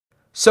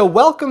So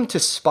welcome to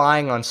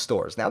Spying on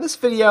Stores. Now this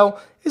video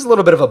is a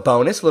little bit of a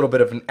bonus, a little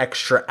bit of an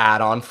extra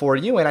add-on for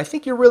you, and I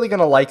think you're really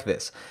gonna like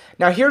this.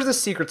 Now here's the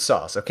secret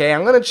sauce, okay?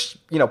 I'm gonna just,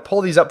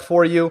 pull these up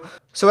for you.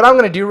 So what I'm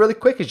gonna do really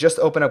quick is just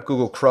open up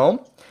Google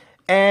Chrome,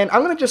 and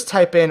I'm gonna just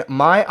type in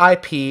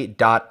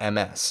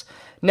myip.ms.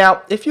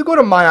 Now, if you go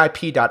to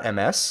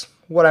myip.ms,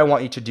 what I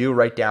want you to do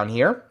right down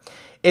here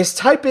is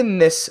type in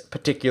this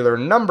particular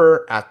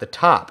number at the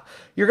top.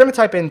 You're gonna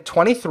type in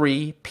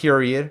 23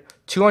 period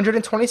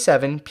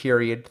 227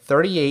 period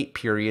 38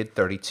 period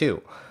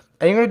 32,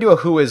 and you're going to do a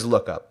whois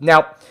lookup.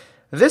 Now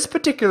this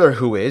particular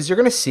whois, you're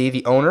going to see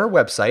the owner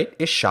website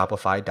is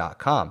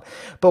shopify.com,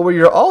 but what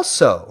you're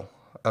also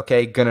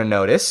going to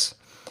notice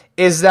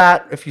is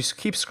that if you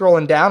keep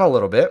scrolling down a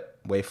little bit,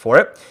 wait for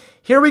it,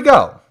 here we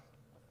go,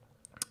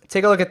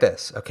 take a look at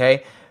this.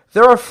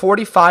 There are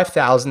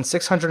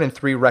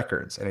 45,603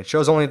 records, and it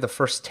shows only the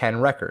first 10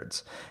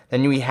 records.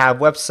 Then we have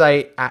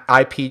website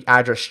IP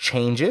address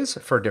changes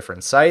for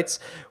different sites.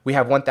 We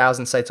have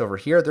 1,000 sites over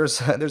here.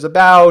 There's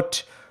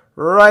about,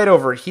 right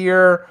over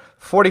here,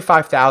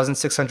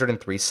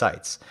 45,603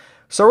 sites.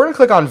 So we're going to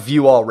click on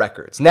View All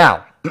Records.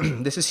 Now,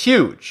 this is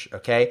huge,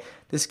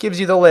 This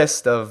gives you the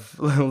list of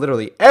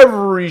literally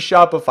every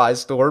Shopify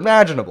store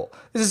imaginable.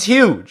 This is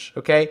huge,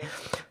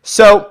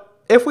 So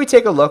if we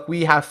take a look,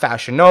 we have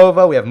Fashion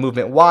Nova, we have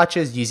Movement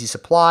Watches, Yeezy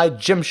Supply,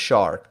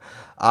 Gymshark,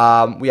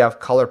 we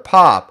have Color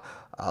Pop.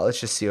 Let's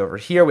just see over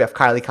here. We have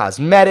Kylie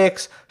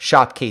Cosmetics,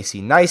 Shop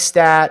Casey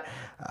Neistat.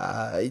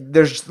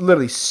 There's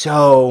literally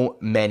so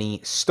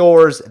many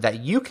stores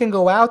that you can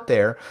go out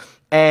there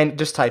and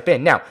just type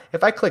in. Now,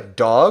 if I click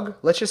dog,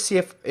 let's just see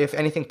if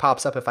anything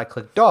pops up if I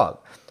click dog.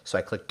 So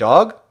I click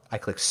dog, I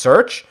click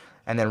search,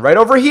 and then right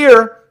over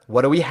here,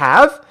 what do we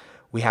have?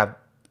 We have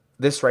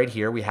this right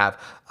here. We have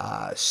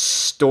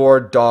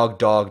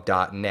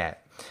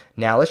storedogdog.net.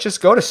 Now let's just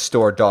go to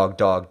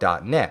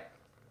storedogdog.net.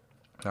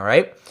 All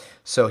right,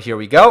 so here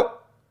we go.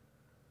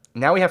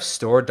 Now we have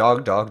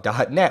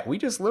storedogdog.net. We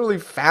just literally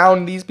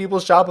found these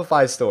people's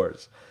Shopify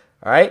stores.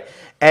 All right,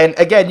 and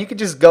again, you can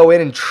just go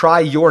in and try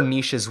your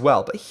niche as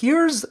well. But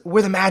here's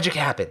where the magic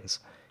happens.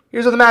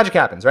 Here's where the magic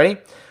happens. Ready?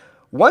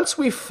 Once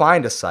we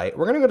find a site,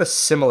 we're going to go to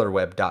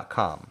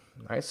similarweb.com.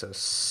 All right, so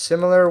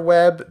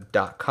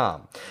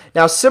similarweb.com.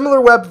 Now,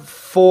 SimilarWeb,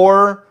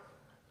 for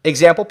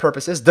example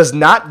purposes, does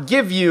not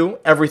give you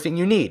everything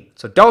you need.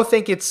 So don't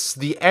think it's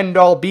the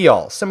end-all,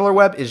 be-all.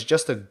 SimilarWeb is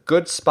just a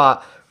good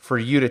spot for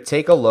you to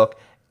take a look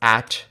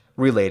at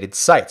related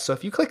sites. So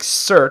if you click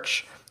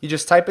search, you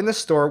just type in the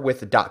store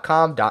with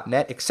 .com,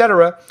 .net,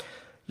 etc.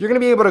 You're going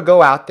to be able to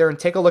go out there and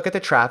take a look at the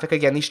traffic.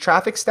 Again, these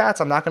traffic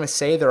stats, I'm not going to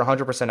say they're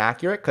 100%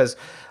 accurate because,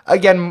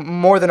 again,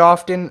 more than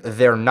often,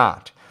 they're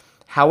not.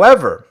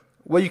 However,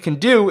 what you can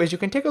do is you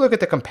can take a look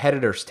at the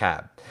competitors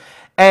tab,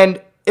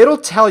 and it'll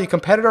tell you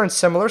competitor and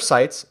similar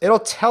sites. It'll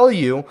tell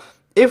you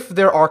if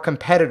there are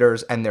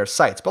competitors and their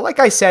sites. But like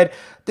I said,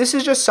 this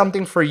is just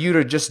something for you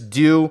to just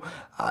do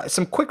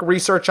some quick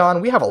research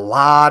on. We have a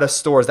lot of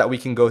stores that we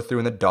can go through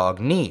in the dog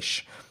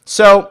niche.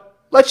 So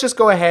let's just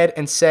go ahead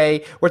and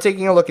say we're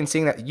taking a look and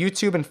seeing that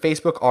YouTube and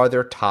Facebook are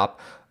their top,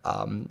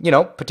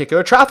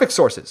 particular traffic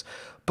sources.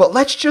 But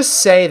let's just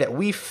say that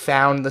we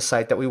found the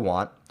site that we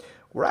want.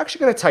 We're actually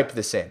going to type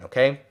this in, We're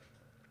going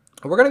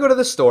to go to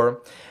the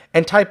store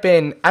and type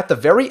in at the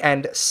very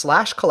end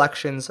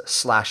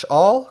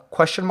 /collections/all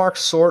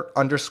 !sort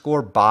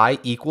 _by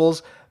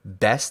equals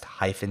best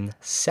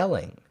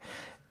 -selling.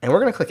 And we're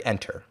going to click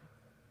enter.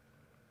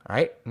 All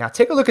right. Now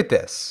take a look at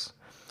this.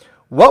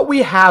 What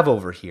we have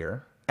over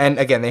here, and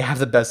again, they have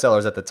the best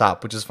sellers at the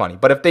top, which is funny.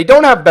 But if they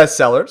don't have best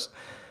sellers,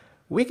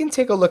 we can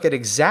take a look at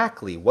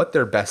exactly what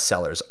their best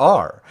sellers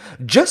are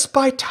just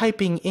by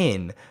typing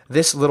in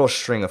this little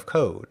string of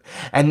code.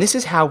 And this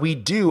is how we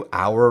do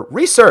our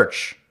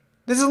research.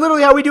 This is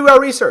literally how we do our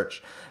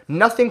research.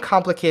 Nothing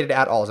complicated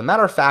at all. As a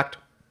matter of fact,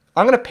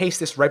 I'm going to paste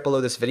this right below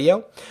this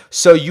video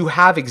so you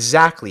have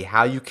exactly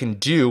how you can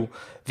do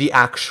the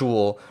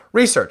actual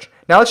research.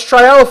 Now let's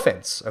try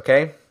elephants,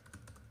 Did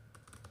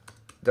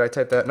I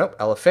type that? Nope,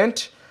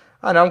 elephant.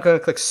 Oh, now I'm going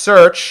to click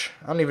search.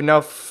 I don't even know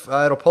if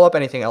it'll pull up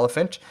anything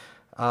elephant.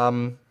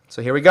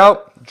 So here we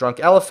go, drunk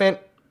elephant.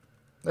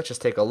 Let's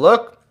just take a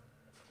look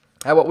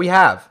at what we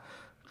have.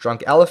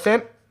 Drunk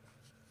elephant.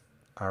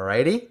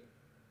 Alrighty.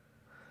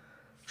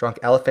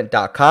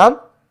 Drunkelephant.com.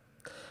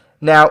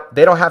 Now,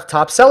 they don't have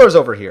top sellers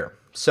over here.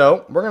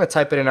 So we're going to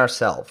type it in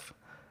ourselves.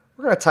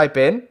 We're going to type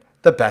in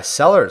the best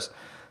sellers.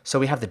 So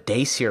we have the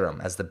day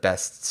serum as the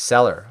best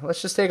seller.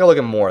 Let's just take a look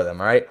at more of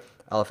them, all right?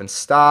 Elephant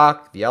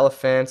stock, the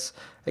elephants.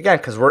 Again,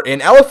 because we're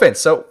in elephants.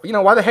 So,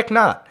 why the heck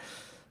not?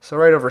 So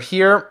right over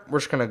here, we're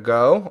just going to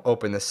go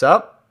open this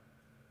up.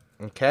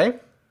 Okay.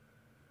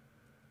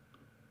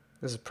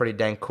 This is pretty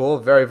dang cool.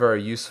 Very,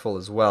 very useful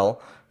as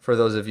well for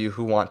those of you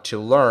who want to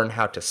learn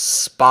how to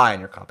spy on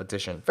your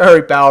competition.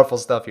 Very powerful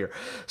stuff here.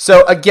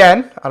 So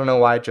again, I don't know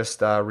why I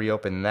just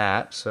reopened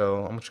that.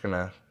 So I'm just going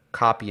to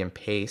copy and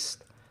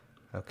paste.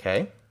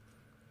 Okay.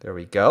 There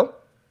we go.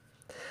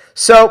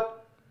 So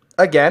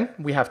again,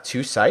 we have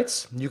 2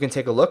 sites. You can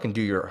take a look and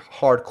do your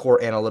hardcore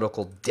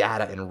analytical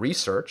data and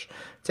research.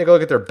 Take a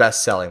look at their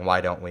best selling.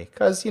 Why don't we?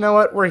 Because you know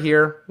what? We're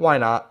here. Why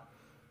not?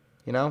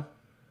 You know,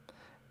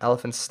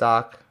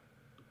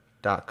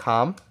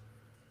 elephantstock.com.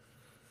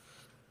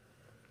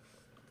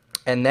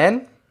 And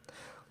then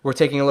we're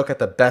taking a look at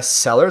the best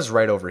sellers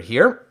right over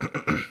here.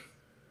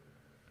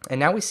 And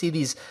now we see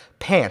these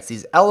pants,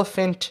 these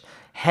elephant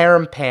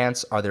harem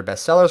pants are their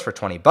best sellers for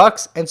 20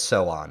 bucks and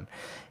so on.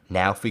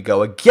 Now if we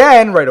go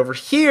again right over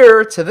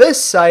here to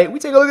this site, we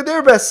take a look at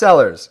their best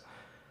sellers.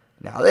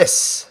 Now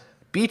this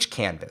beach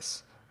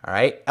canvas, all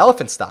right,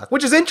 elephant stock,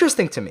 which is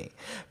interesting to me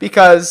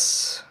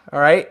because, all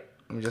right,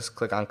 let me just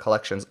click on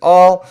collections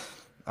all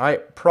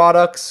right,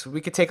 products.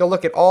 We could take a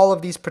look at all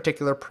of these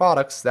particular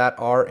products that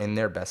are in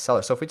their best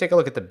sellers. So if we take a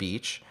look at the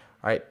beach,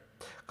 all right,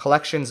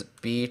 collections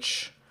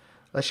beach,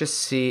 let's just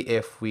see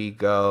if we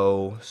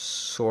go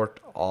sort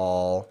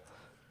all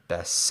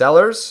best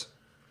sellers.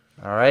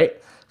 All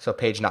right, so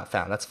page not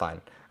found, that's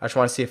fine. I just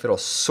want to see if it'll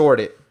sort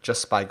it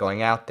just by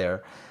going out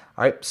there.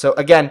 All right, so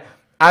again,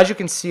 as you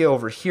can see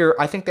over here,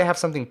 I think they have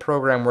something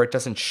programmed where it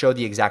doesn't show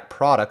the exact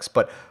products,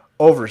 but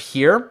over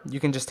here, you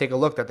can just take a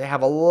look that they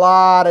have a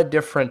lot of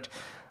different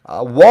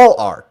wall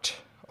art.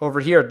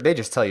 Over here, they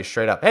just tell you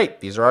straight up, hey,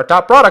 these are our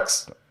top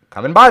products.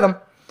 Come and buy them.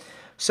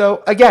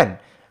 So again,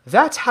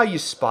 that's how you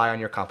spy on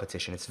your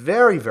competition. It's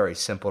very, very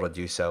simple to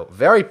do so.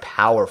 Very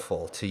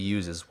powerful to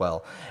use as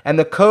well. And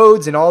the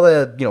codes and all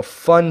the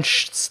fun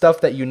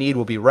stuff that you need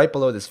will be right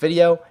below this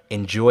video.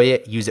 Enjoy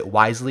it, use it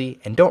wisely,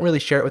 and don't really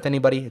share it with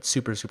anybody. It's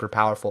super, super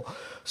powerful.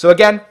 So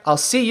again, I'll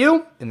see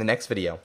you in the next video.